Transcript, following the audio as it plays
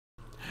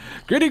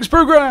Greetings,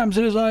 programs!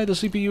 It is I, the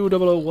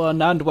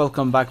CPU001, and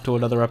welcome back to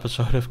another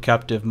episode of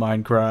Captive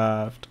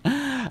Minecraft.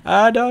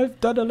 And I've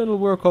done a little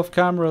work off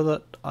camera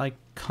that I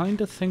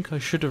kind of think I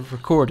should have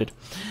recorded.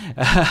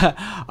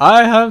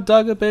 I have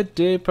dug a bit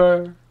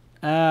deeper,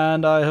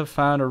 and I have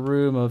found a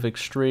room of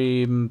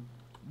extreme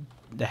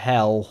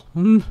hell.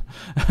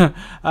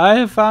 I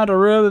have found a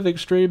room of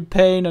extreme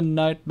pain and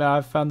nightmare.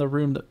 I've found the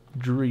room that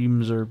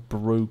dreams are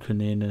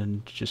broken in,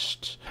 and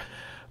just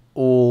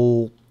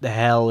all the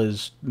hell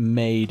is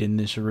made in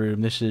this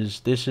room. This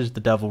is the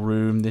devil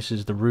room. This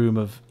is the room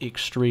of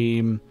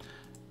extreme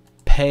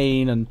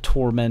pain and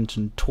torment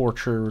and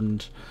torture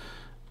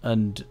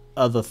and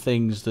other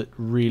things that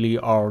really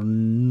are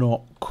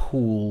not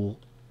cool.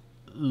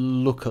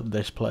 Look at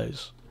this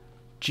place.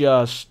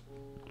 Just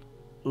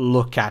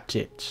look at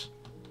it.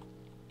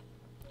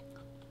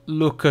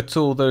 Look at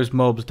all those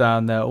mobs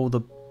down there. All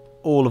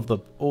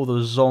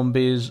the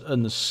zombies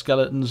and the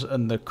skeletons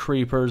and the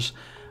creepers.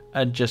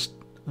 And just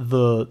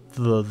the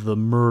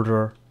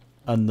murder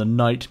and the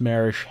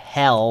nightmarish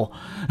hell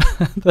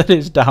that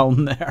is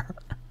down there.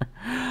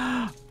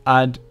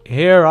 And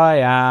here I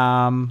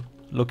am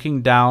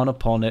looking down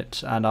upon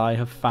it, and I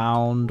have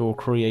found or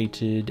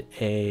created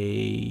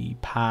a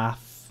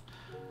path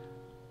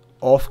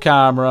off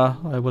camera.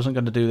 I wasn't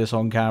going to do this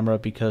on camera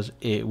because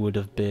it would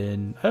have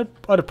been... I'd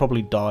have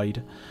probably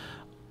died.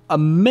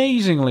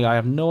 Amazingly, I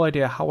have no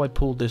idea how I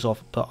pulled this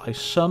off, but I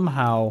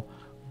somehow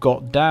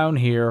got down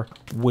here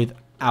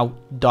without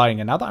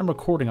dying. And now that I'm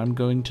recording, I'm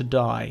going to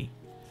die.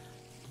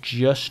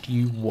 Just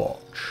you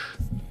watch.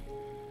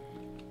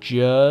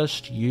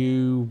 Just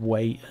you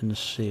wait and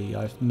see.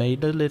 I've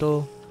made a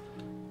little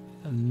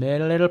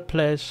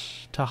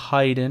place to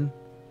hide in.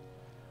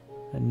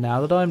 And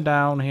now that I'm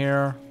down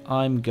here,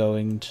 I'm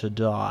going to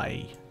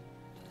die.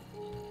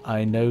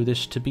 I know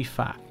this to be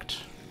fact.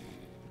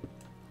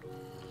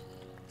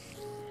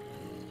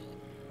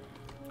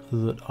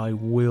 That I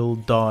will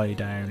die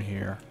down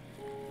here.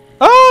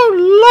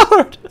 Oh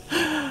Lord!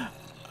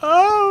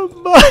 Oh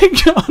my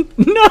God!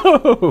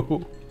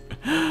 No!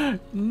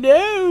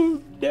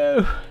 No!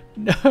 No!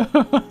 No!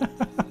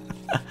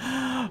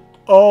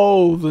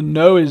 Oh, the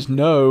no is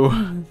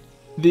no.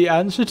 The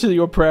answer to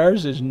your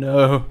prayers is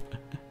no.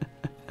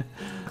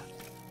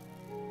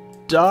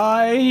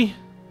 Die!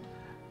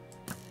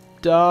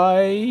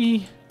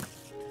 Die!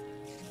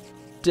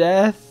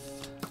 Death!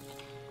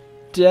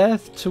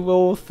 Death to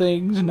all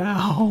things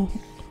now.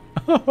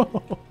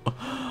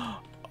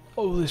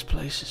 Oh, this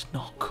place is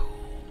not cool.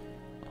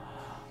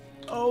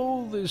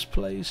 Oh, this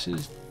place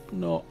is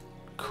not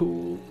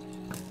cool.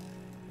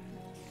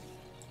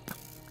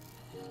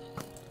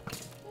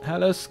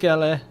 Hello,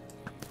 Skelly.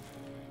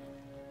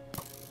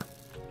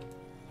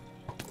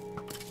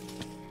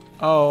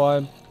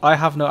 Oh, I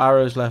have no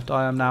arrows left.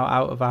 I am now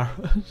out of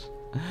arrows.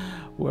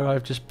 Where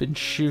I've just been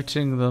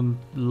shooting them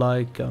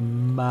like a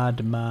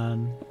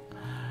madman.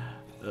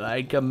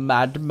 Like a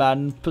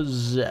madman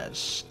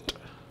possessed.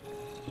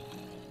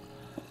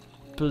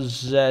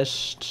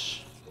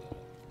 Possessed.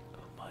 Oh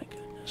my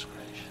goodness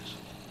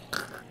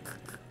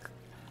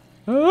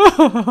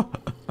gracious.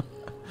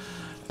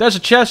 There's a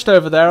chest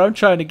over there. I'm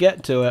trying to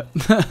get to it.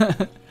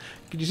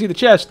 Can you see the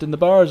chest in the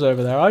bars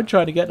over there? I'm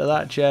trying to get to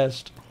that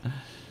chest.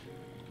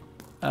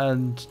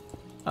 And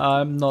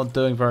I'm not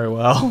doing very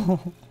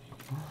well.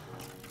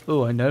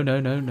 Oh, I know,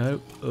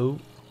 no.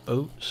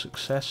 Oh,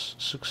 success.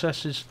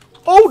 Success is...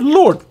 Oh,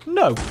 Lord!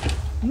 No!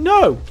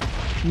 No!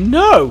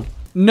 No!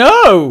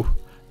 No!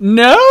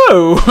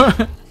 No!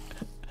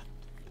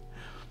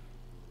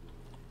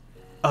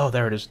 Oh,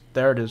 there it is.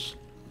 There it is.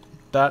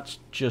 That's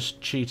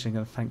just cheating,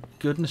 and thank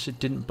goodness it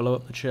didn't blow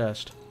up the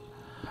chest.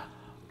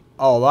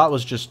 Oh, that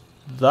was just...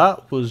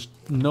 That was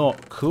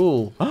not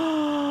cool.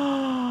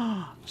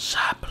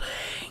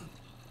 Sapling!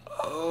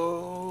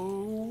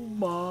 Oh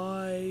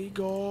my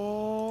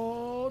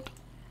God!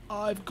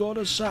 I've got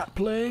a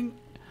sapling.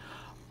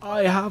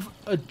 I have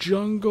a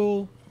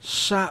jungle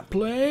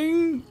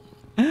sapling.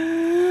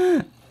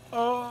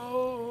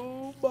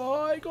 Oh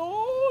my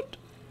God.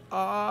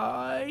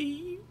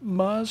 I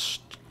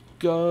must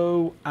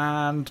go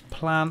and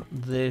plant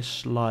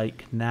this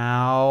like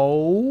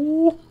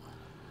now.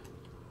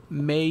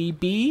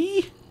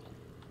 Maybe.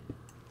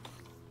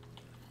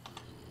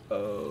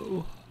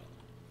 Oh.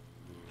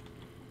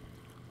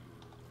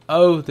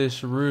 Oh,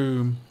 this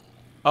room.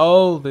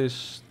 Oh,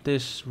 this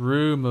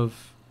room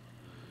of...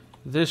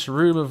 This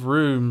room of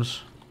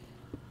rooms.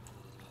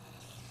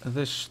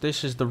 This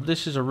is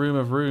a room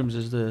of rooms,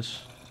 is this?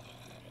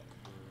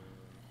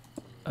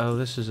 Oh,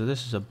 this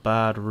is a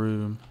bad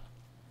room.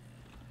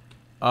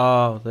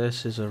 Oh,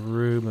 this is a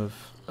room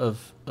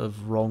of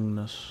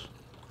wrongness.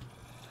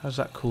 How's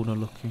that corner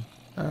looking?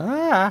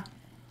 Ah.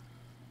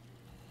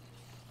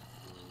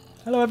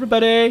 Hello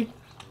everybody.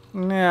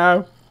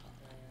 No.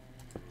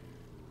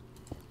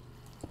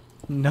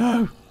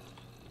 No.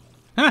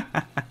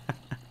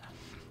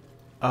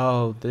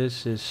 Oh,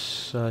 this is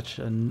such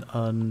an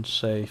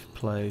unsafe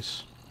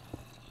place.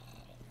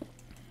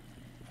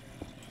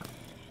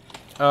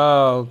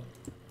 Oh,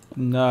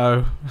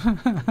 no.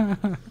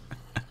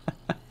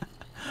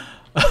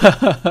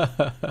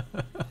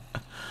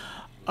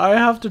 I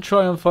have to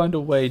try and find a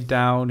way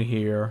down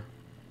here.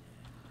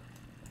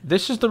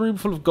 This is the room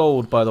full of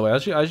gold, by the way.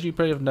 As you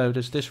may have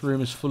noticed, this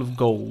room is full of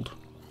gold.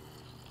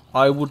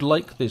 I would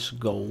like this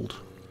gold,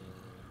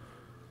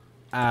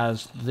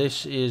 as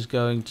this is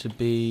going to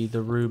be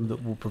the room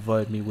that will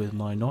provide me with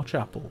my notch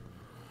apple.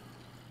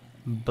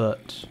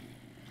 But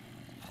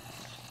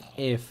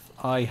if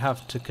I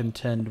have to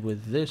contend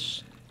with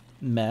this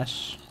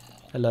mess...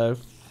 Hello.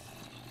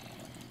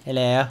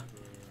 Hello,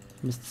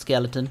 Mr.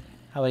 Skeleton.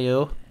 How are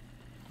you?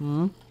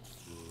 Hmm?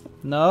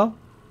 No?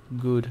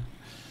 Good.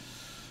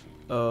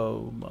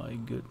 Oh my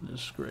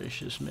goodness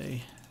gracious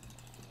me.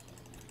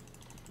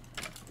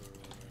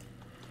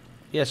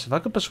 Yes, if I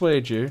could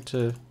persuade you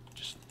to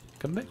just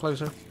come a bit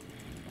closer.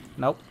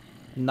 Nope.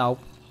 No.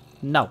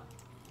 No.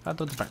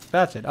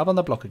 That's it. Up on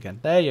the block again.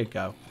 There you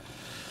go.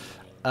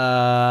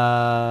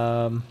 Yeah.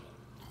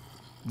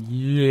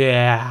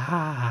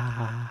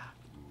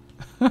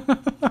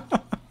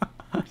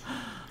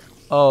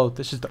 Oh,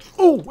 this is the...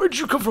 Oh, where'd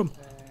you come from?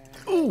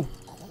 Oh.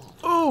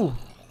 Oh.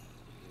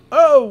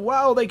 Oh,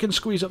 wow, they can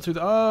squeeze up through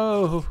the...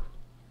 Oh.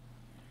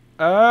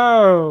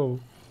 Oh.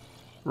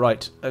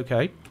 Right,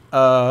 okay.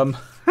 Oh,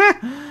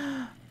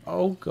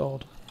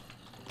 God.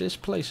 This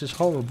place is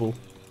horrible.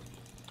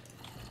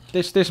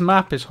 This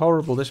map is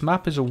horrible. This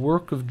map is a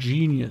work of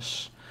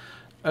genius.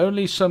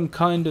 Only some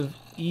kind of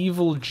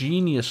evil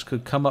genius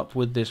could come up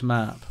with this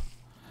map.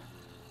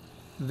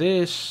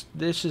 This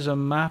is a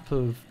map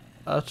of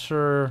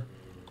utter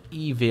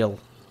evil.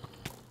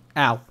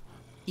 Ow.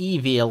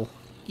 Evil.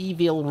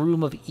 Evil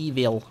room of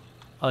evil.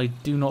 I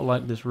do not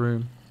like this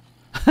room.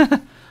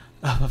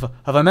 Have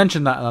I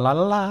mentioned that in the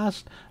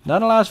last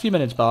few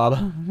minutes,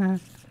 Bob?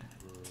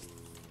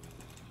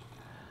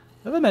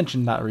 Have I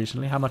mentioned that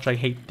recently? How much I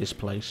hate this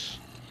place?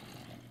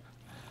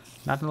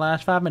 Not in the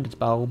last 5 minutes,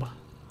 Bob.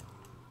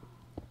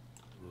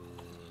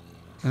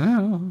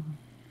 Oh.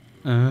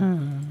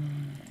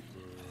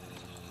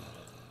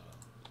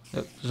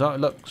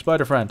 Look,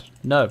 spider friend.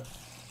 No.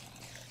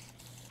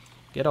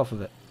 Get off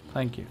of it.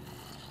 Thank you.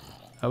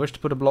 I wish to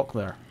put a block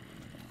there.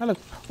 Hello.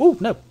 Oh,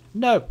 no.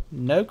 No.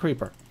 No,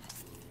 creeper.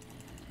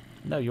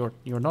 No, you're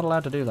not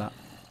allowed to do that.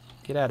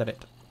 Get out of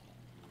it.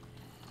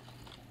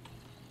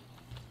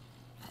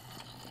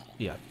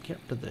 Yeah, get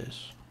rid of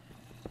this.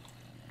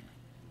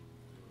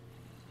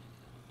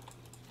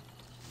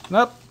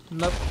 Nope.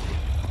 Nope.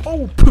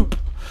 Oh, poop.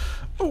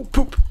 Oh,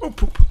 poop. Oh,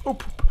 poop. Oh,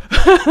 poop.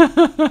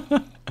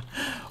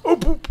 Oh,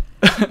 poop.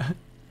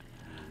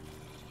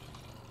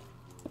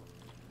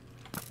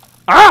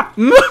 Ah!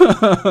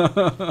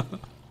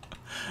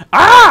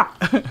 Ah!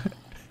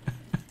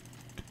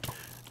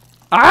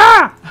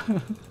 Ah!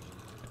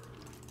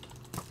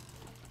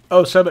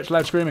 Oh, so much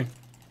loud screaming.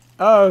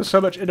 Oh, so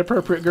much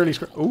inappropriate girly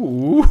scream.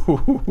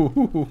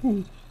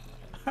 Ooh.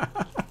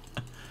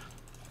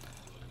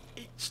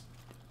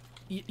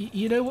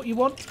 You know what you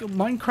want?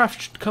 Minecraft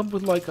should come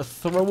with like a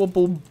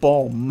throwable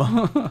bomb.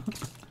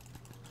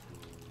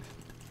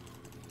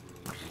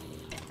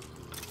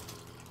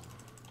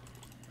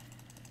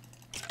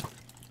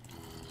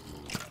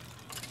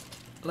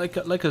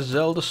 like a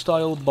Zelda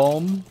style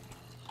bomb.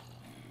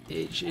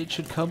 It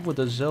should come with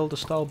a Zelda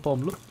style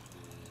bomb. Look.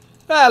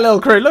 Ah, little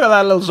creep, look at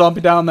that little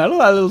zombie down there.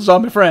 Look at that little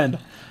zombie friend.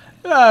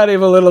 That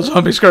evil little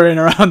zombie scurrying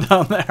around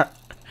down there.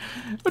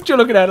 What you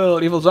looking at,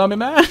 little evil zombie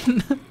man?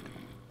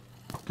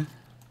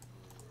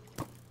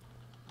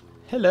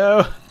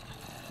 Hello.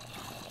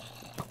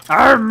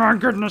 Oh my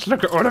goodness,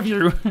 look at all of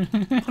you.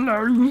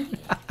 Hello.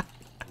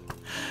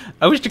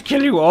 I wish to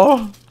kill you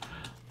all.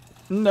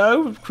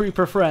 No,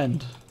 creeper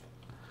friend.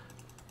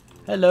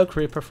 Hello,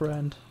 creeper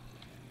friend.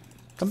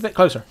 Come a bit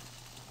closer.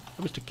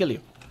 I wish to kill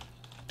you.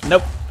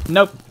 Nope.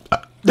 Nope.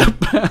 Nope.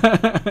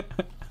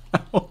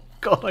 Oh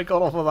god, I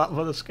got off of that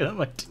with the skin of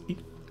my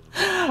teeth.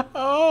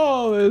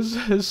 Oh, this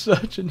is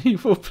such an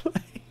evil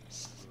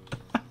place.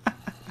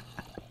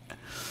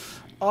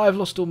 Oh, I've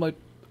lost all my...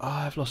 Oh,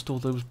 I've lost all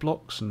those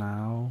blocks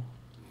now.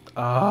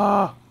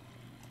 Ah.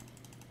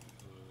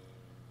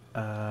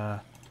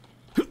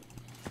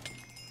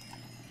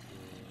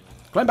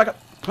 Climb back up.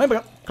 Climb back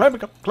up. Climb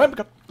back up. Climb back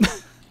up.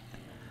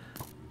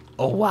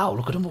 Oh wow,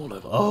 look at them all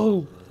over.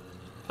 Oh.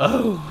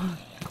 Oh.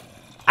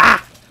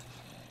 Ah.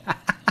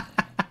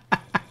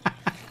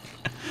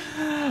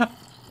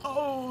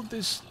 Oh,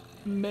 this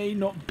may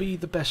not be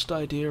the best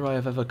idea I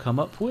have ever come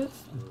up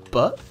with,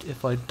 but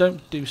if I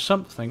don't do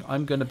something,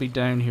 I'm going to be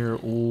down here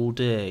all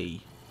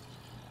day.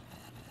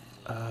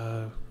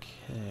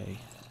 Okay.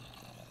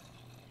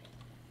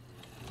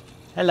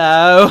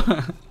 Hello.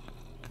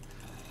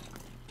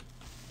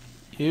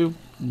 You?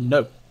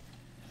 No.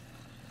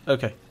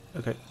 Okay.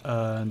 Okay.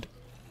 And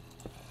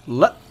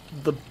let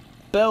the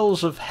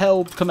bells of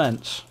hell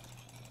commence.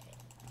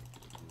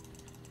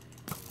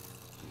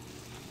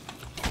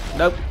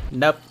 Nope.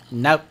 Nope.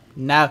 Nope.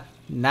 No.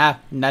 No.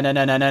 No. No. No.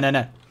 No. No. No.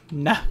 No.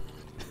 No.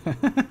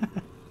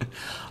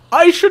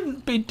 I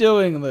shouldn't be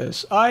doing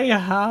this. I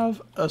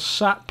have a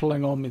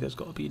sapling on me. There's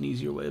got to be an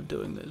easier way of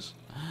doing this.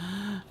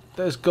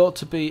 There's got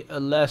to be a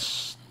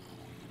less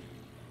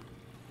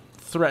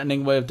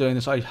threatening way of doing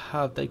this. They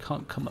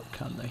can't come up,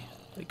 can they?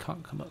 They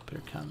can't come up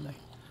here, can they?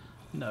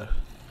 No.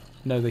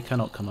 No, they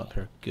cannot come up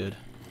here. Good.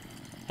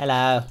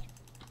 Hello.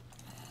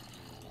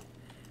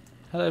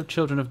 Hello,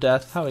 children of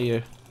death. How are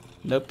you?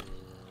 Nope.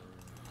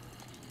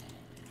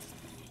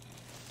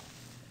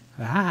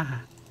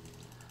 Ah.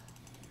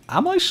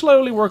 Am I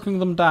slowly working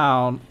them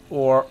down,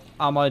 or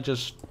am I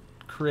just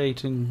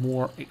creating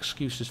more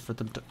excuses for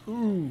them to...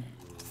 Ooh.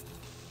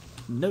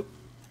 Nope.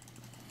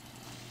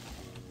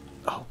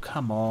 Oh,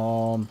 come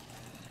on.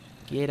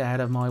 Get out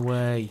of my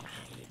way.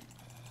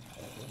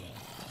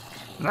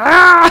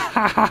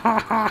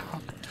 Ah!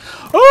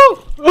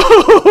 Oh!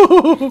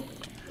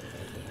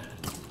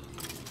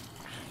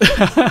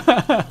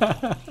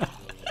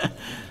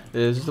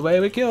 This is the way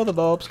we kill the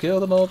mobs, kill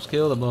the mobs,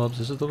 kill the mobs.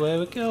 This is the way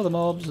we kill the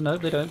mobs. No,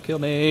 they don't kill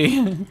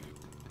me.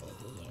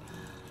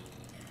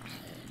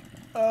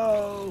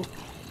 Oh.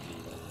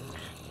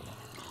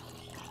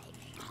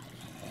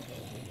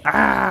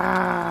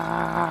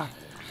 Ah!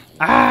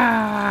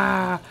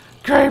 Ah!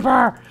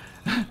 Creeper!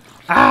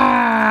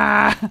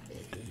 Ah!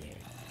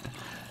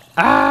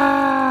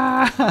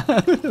 Ah!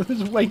 I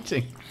was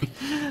waiting.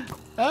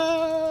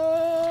 Ah!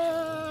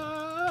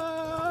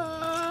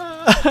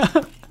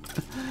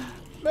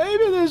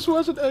 Maybe this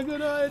wasn't a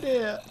good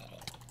idea.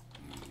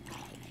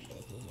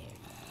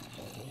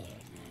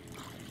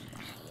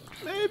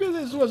 Maybe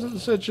this wasn't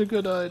such a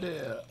good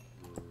idea.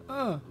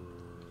 Oh.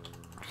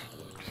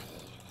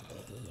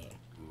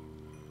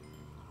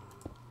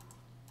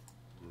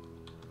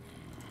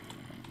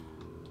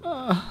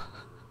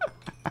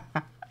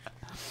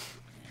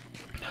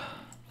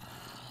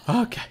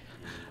 Okay.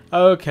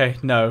 Okay,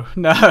 no.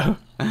 No.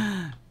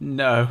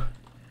 No.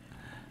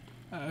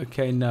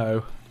 Okay,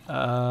 no.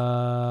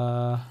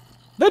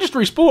 They just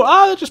respawn.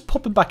 Ah, they're just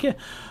popping back in.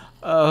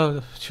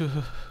 Oh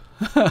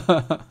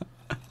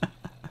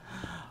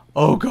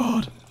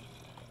god.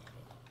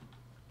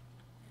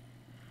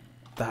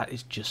 That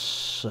is just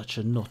such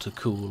a not a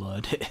cool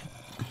idea.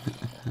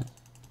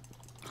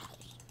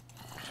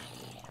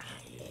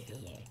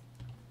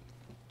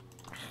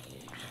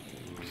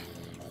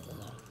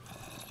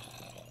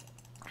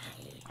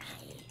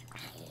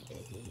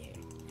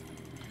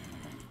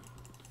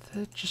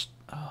 They're just...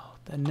 Oh,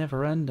 they're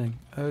never ending.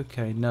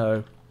 Okay,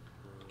 no.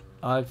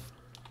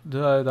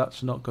 No,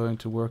 that's not going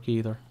to work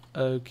either.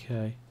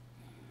 Okay.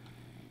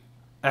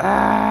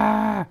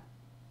 Ah!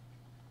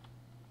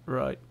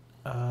 Right.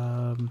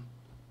 I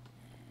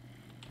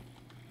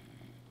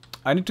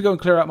need to go and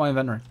clear out my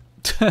inventory.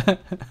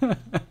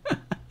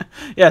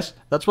 Yes,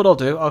 that's what I'll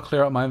do. I'll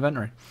clear out my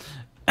inventory.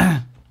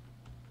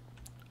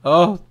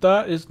 Oh,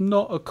 that is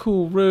not a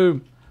cool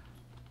room.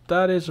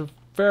 That is a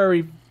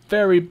very,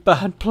 very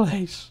bad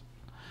place.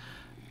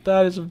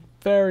 That is a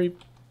very,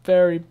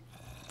 very...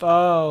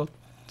 Oh,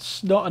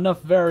 it's not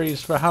enough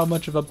varies for how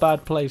much of a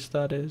bad place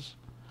that is.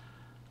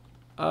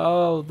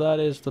 Oh, that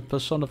is the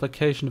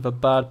personification of a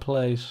bad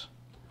place.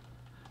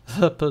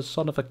 The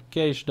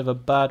personification of a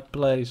bad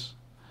place.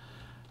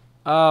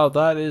 Oh,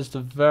 that is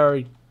the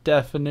very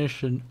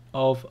definition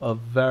of a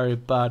very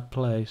bad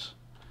place.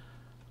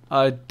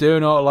 I do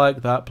not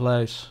like that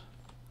place.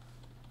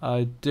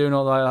 I do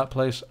not like that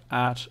place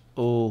at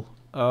all.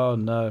 Oh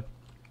no.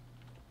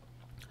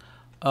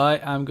 I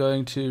am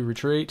going to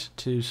retreat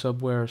to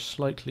somewhere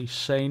slightly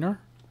saner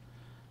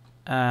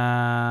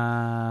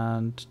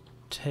and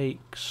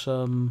take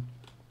some...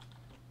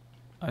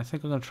 I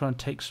think I'm going to try and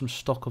take some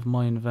stock of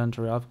my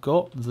inventory. I've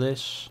got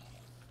this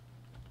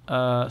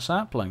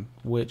sapling,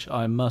 which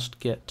I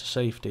must get to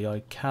safety.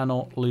 I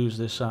cannot lose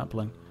this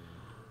sapling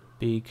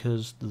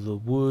because the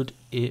wood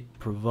it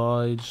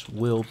provides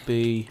will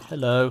be...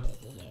 Hello.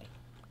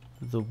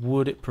 The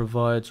wood it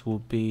provides will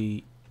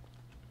be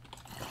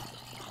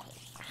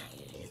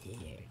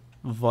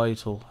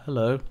vital.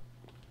 Hello.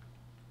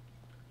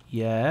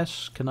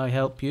 Yes, can I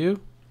help you?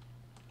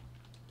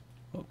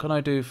 What can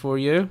I do for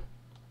you?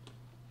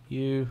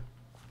 You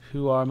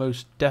who are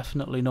most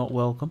definitely not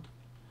welcome.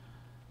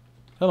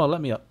 Come on, let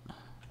me up.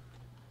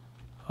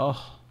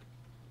 Oh,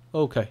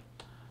 okay.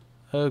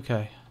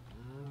 Okay.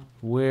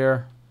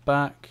 We're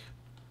back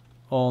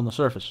on the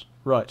surface.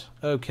 Right,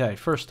 okay,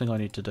 first thing I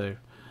need to do.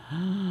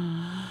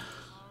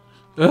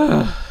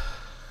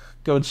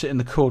 Go and sit in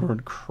the corner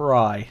and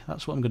cry.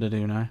 That's what I'm going to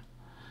do now.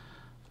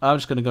 I'm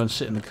just going to go and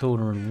sit in the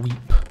corner and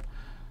weep.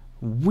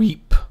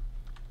 Weep.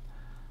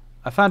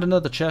 I found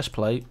another chest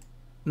plate.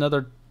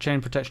 Another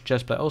chain protection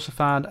chest plate. I also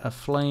found a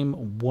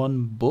flame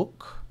 1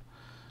 book.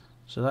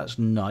 So that's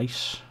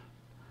nice.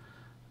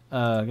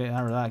 Get rid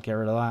of that, get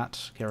rid of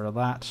that, get rid of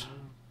that.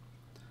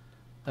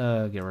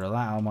 Get rid of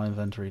that out of my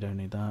inventory, don't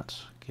need that.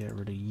 Get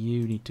rid of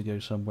you, need to go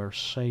somewhere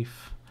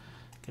safe.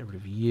 Get rid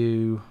of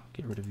you,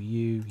 get rid of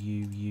you,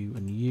 you,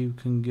 and you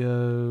can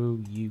go,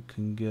 you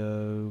can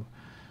go,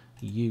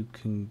 you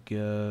can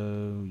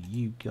go,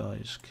 you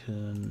guys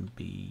can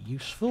be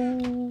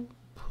useful.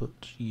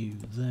 Put you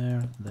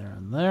there, there,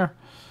 and there.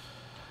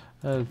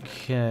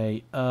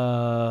 Okay,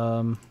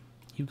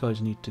 you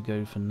guys need to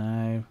go for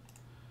now.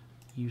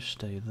 You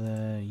stay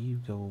there, you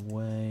go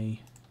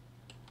away.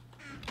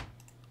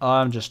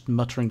 I'm just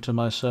muttering to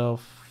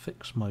myself.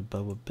 Fix my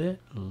bow a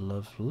bit.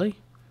 Lovely.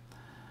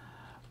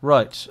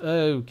 Right,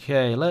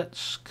 okay,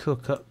 let's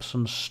cook up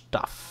some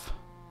stuff.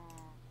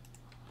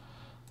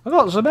 I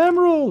got some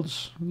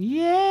emeralds!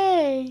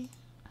 Yay!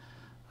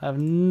 I have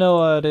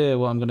no idea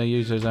what I'm going to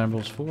use those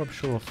emeralds for. I'm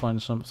sure I'll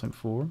find something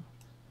for them.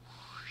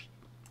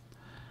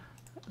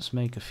 Let's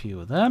make a few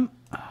of them.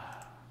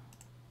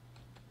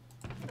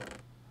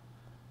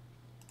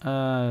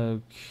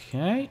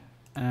 Okay,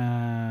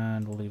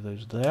 and we'll leave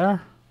those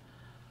there.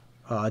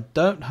 I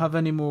don't have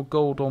any more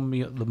gold on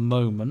me at the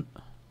moment.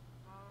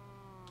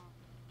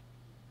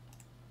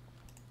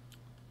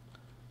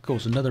 Of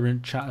course,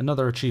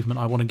 another achievement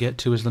I want to get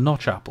to is the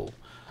notch apple,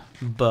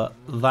 but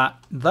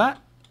that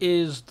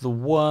is the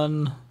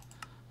one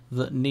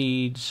that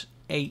needs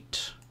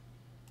 8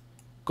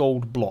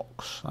 gold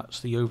blocks. That's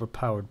the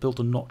overpowered.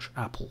 Build a notch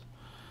apple.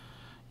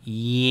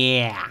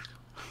 Yeah.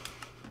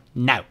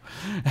 No.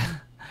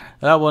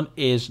 That one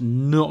is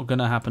not going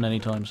to happen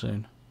anytime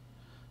soon.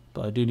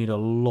 But I do need a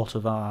lot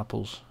of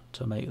apples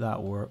to make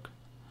that work.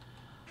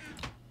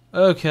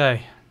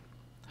 Okay.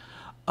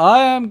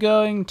 I am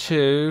going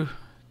to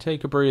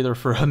take a breather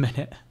for a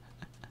minute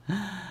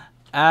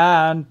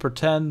and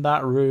pretend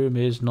that room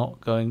is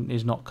not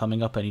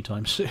coming up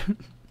anytime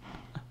soon.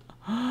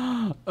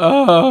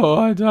 Oh,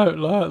 I don't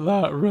like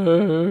that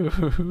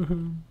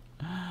room.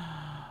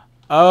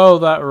 Oh,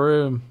 that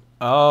room.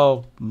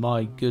 Oh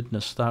my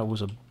goodness, that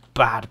was a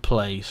bad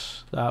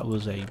place. That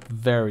was a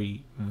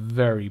very,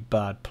 very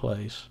bad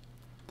place.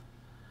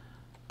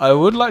 I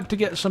would like to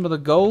get some of the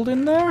gold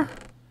in there,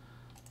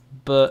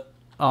 but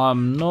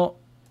I'm not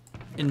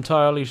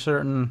entirely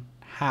certain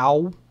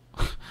how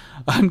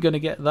I'm going to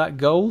get that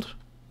gold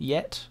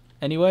yet.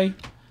 Anyway,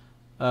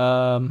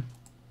 luck,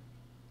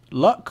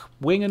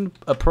 wing and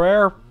a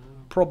prayer,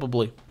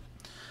 probably.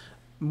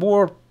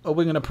 More a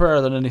wing and a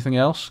prayer than anything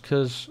else,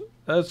 because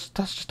that's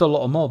just a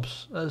lot of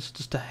mobs. That's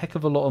just a heck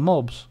of a lot of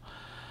mobs.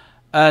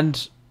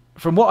 And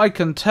from what I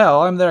can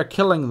tell, I'm there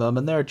killing them,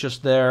 and they're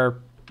just there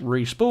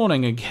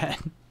respawning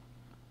again.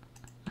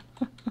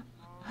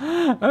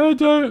 I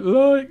don't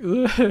like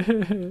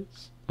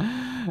this.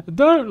 I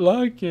don't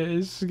like it.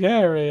 It's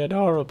scary and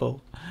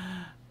horrible.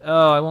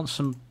 Oh, I want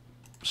some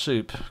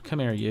soup. Come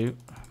here, you.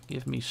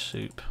 Give me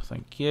soup.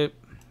 Thank you.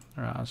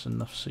 Alright, that's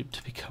enough soup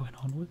to be going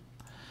on with.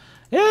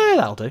 Yeah,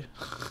 that'll do.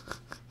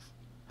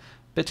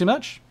 Bit too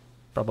much?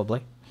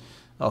 Probably.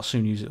 I'll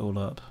soon use it all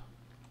up.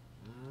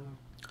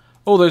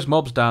 All those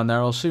mobs down there,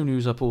 I'll soon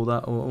use up all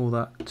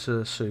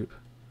that soup.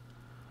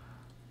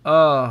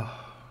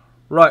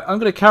 Right, I'm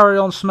going to carry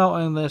on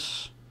smelting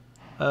this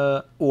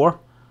ore,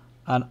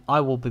 and I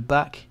will be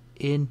back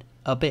in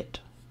a bit.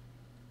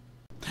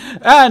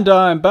 And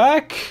I'm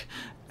back,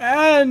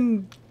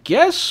 and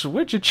guess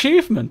which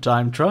achievement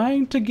I'm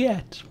trying to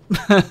get.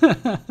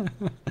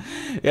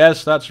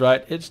 Yes, that's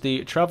right, it's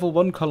the travel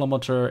 1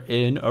 kilometer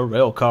in a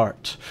rail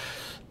cart.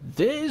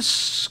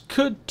 This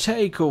could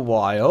take a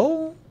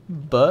while,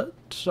 but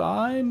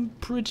I'm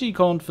pretty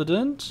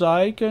confident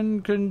I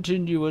can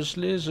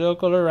continuously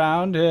circle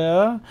around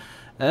here,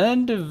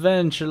 and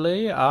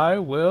eventually I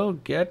will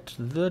get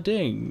the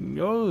ding.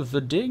 Oh,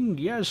 the ding?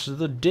 Yes,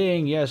 the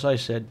ding. Yes, I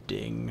said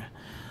ding.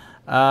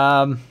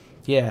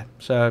 Yeah,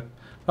 so,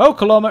 whole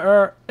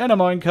kilometer in a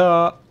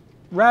minecart,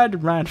 round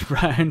and round and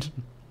round.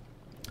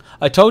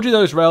 I told you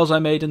those rails I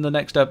made in the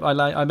next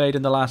I made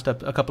in the last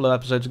a couple of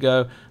episodes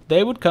ago,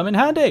 they would come in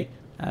handy.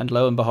 And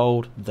lo and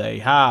behold, they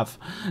have.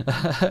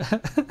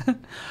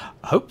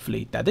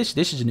 Hopefully, now this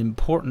is an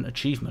important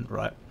achievement,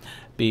 right?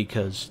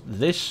 Because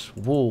this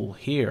wall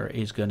here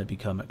is going to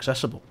become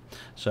accessible.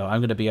 So I'm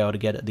going to be able to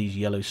get at these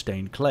yellow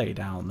stained clay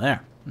down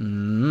there.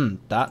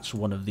 That's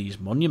one of these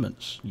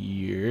monuments.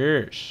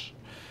 Yes.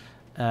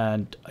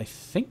 And I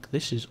think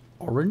this is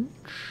orange,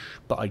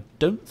 but I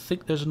don't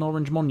think there's an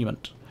orange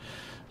monument.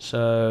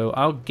 So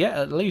I'll get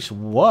at least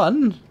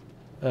one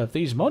of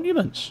these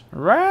monuments.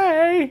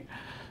 Hooray!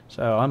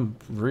 So I'm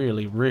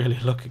really, really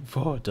looking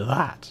forward to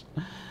that.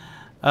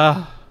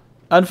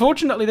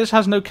 Unfortunately, this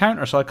has no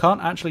counter, so I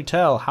can't actually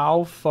tell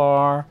how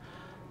far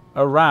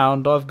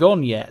around I've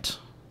gone yet.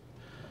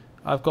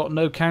 I've got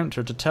no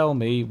counter to tell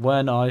me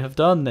when I have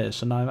done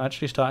this, and I'm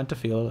actually starting to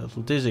feel a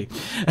little dizzy.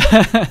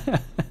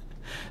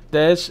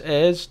 This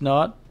is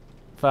not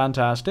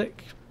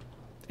fantastic.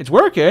 It's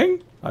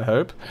working, I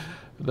hope.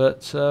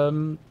 But,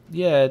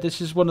 yeah,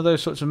 this is one of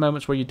those sorts of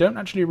moments where you don't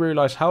actually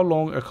realise how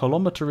long a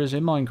kilometre is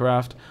in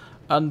Minecraft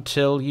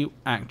until you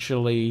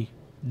actually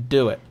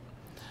do it.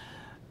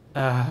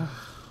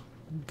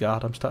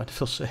 God, I'm starting to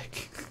feel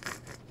sick.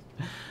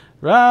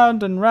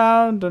 Round and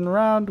round and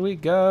round we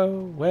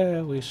go.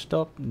 Where we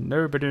stop,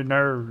 nobody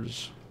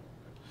knows.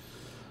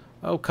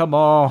 Oh, come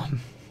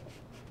on.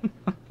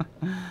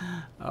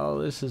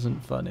 Oh, this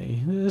isn't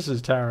funny. This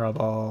is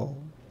terrible.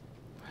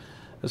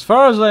 As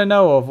far as I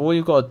know of, all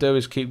you've got to do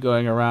is keep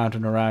going around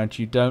and around.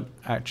 You don't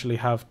actually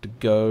have to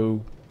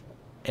go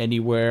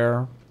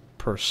anywhere,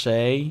 per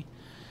se.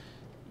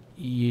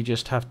 You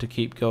just have to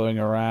keep going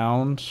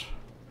around.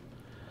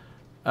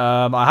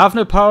 I have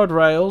no powered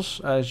rails,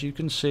 as you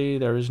can see.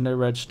 There is no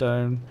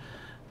redstone.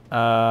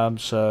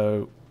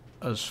 So,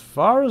 as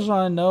far as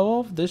I know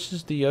of, this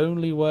is the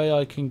only way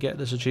I can get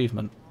this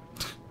achievement.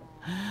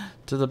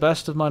 To the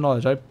best of my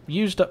knowledge, I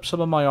used up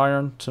some of my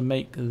iron to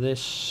make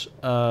this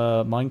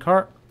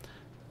minecart.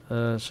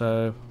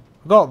 So,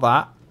 I got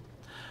that.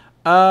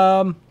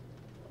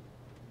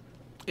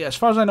 Yeah, as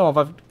far as I know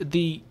of,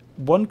 the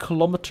 1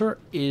 kilometer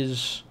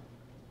is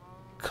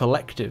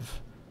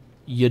collective.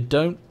 You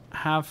don't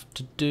have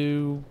to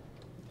do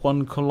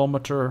 1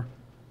 kilometer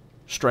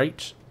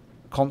straight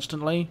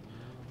constantly.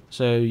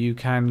 So you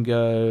can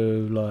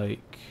go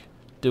like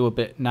do a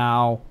bit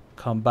now,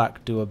 come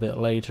back, do a bit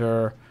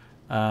later,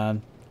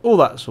 and all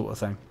that sort of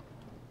thing.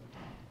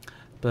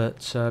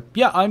 But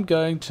yeah, I'm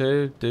going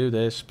to do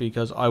this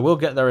because I will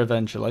get there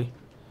eventually.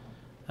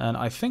 And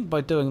I think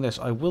by doing this,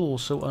 I will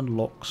also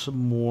unlock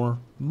some more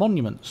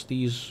monuments.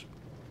 These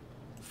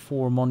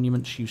 4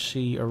 monuments you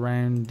see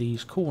around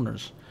these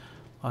corners.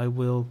 I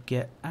will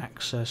get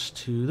access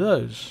to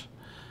those.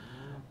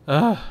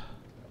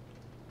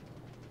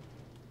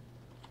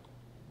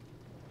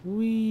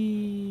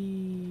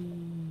 Wee.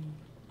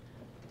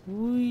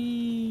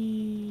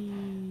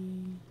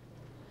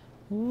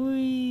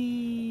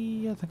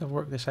 I think I've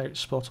worked this out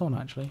spot on,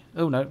 actually.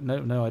 Oh,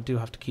 no, I do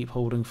have to keep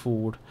holding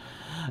forward.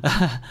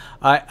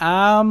 I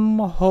am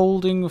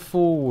holding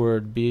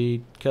forward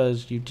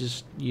because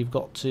you've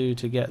got to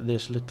get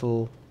this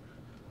little...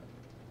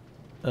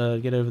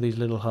 get over these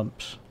little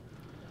humps.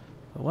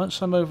 But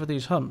once I'm over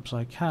these humps,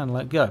 I can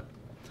let go.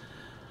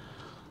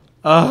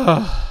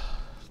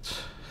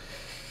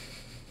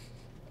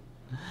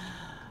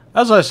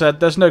 As I said,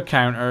 there's no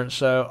counter,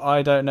 so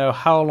I don't know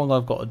how long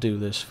I've got to do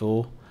this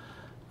for.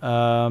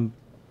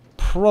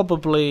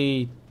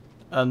 Probably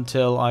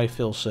until I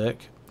feel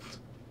sick.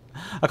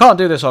 I can't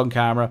do this on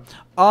camera.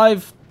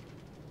 I've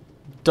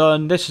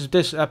done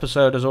this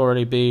episode has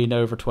already been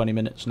over 20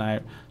 minutes now,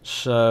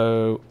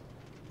 so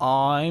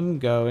I'm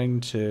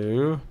going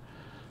to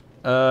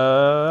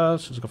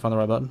let's just go find the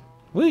right button.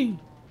 Whee!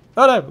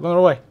 Oh no, we're going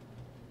away.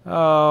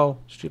 Oh,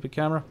 stupid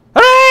camera.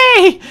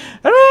 Hooray!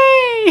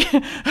 Hooray!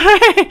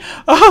 Hooray!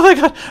 Oh my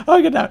god! Oh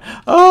my god now!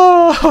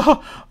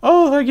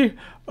 Oh thank you!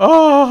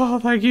 Oh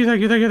thank you!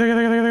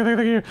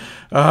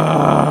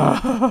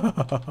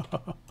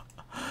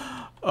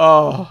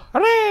 Oh,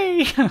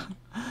 hooray!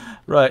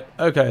 Right,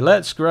 okay,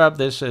 let's grab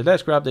this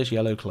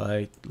yellow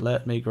clay.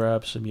 Let me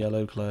grab some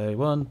yellow clay.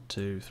 1,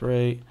 2,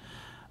 3.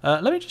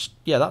 Let me just...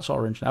 Yeah, that's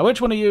orange now.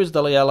 Which one of you is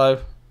the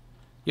yellow?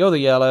 You're the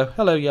yellow.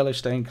 Hello, yellow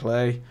stained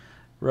clay.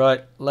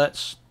 Right,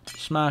 let's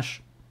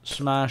smash.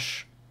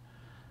 Smash.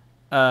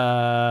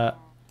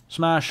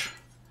 Smash.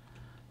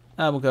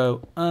 And we'll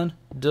go 1,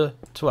 2,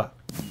 3.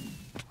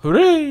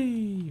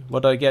 Hooray!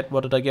 What did I get?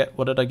 What did I get?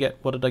 What did I get?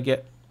 What did I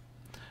get?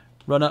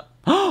 Run up.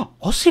 Oh,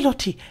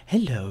 Ocelotti!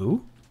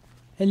 Hello!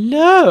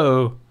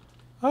 Hello!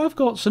 I've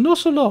got an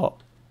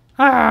ocelot.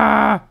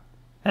 Ah!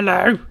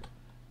 Hello!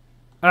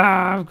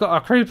 Ah, I've got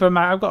a creeper,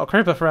 man. I've got a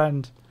creeper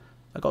friend.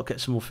 I've got to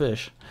get some more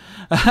fish.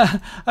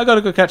 I've got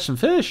to go catch some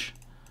fish.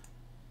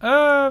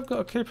 I've got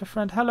a creeper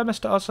friend. Hello,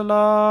 Mr.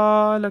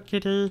 Ocelot. Hello,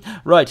 kitty.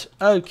 Right,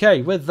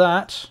 okay, with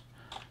that,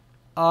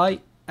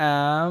 I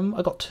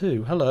got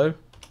 2. Hello.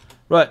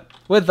 Right,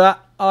 with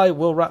that, I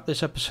will wrap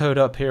this episode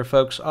up here,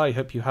 folks. I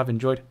hope you have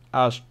enjoyed,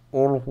 as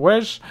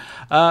always.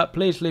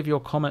 Please leave your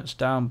comments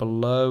down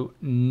below.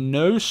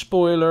 No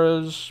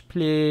spoilers,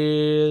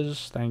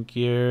 please. Thank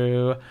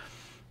you.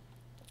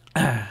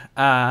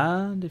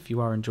 And if you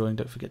are enjoying,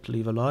 don't forget to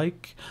leave a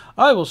like.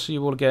 I will see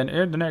you all again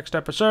in the next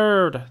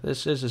episode.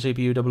 This is the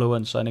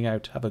CPU001 signing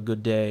out. Have a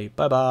good day.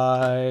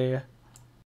 Bye-bye.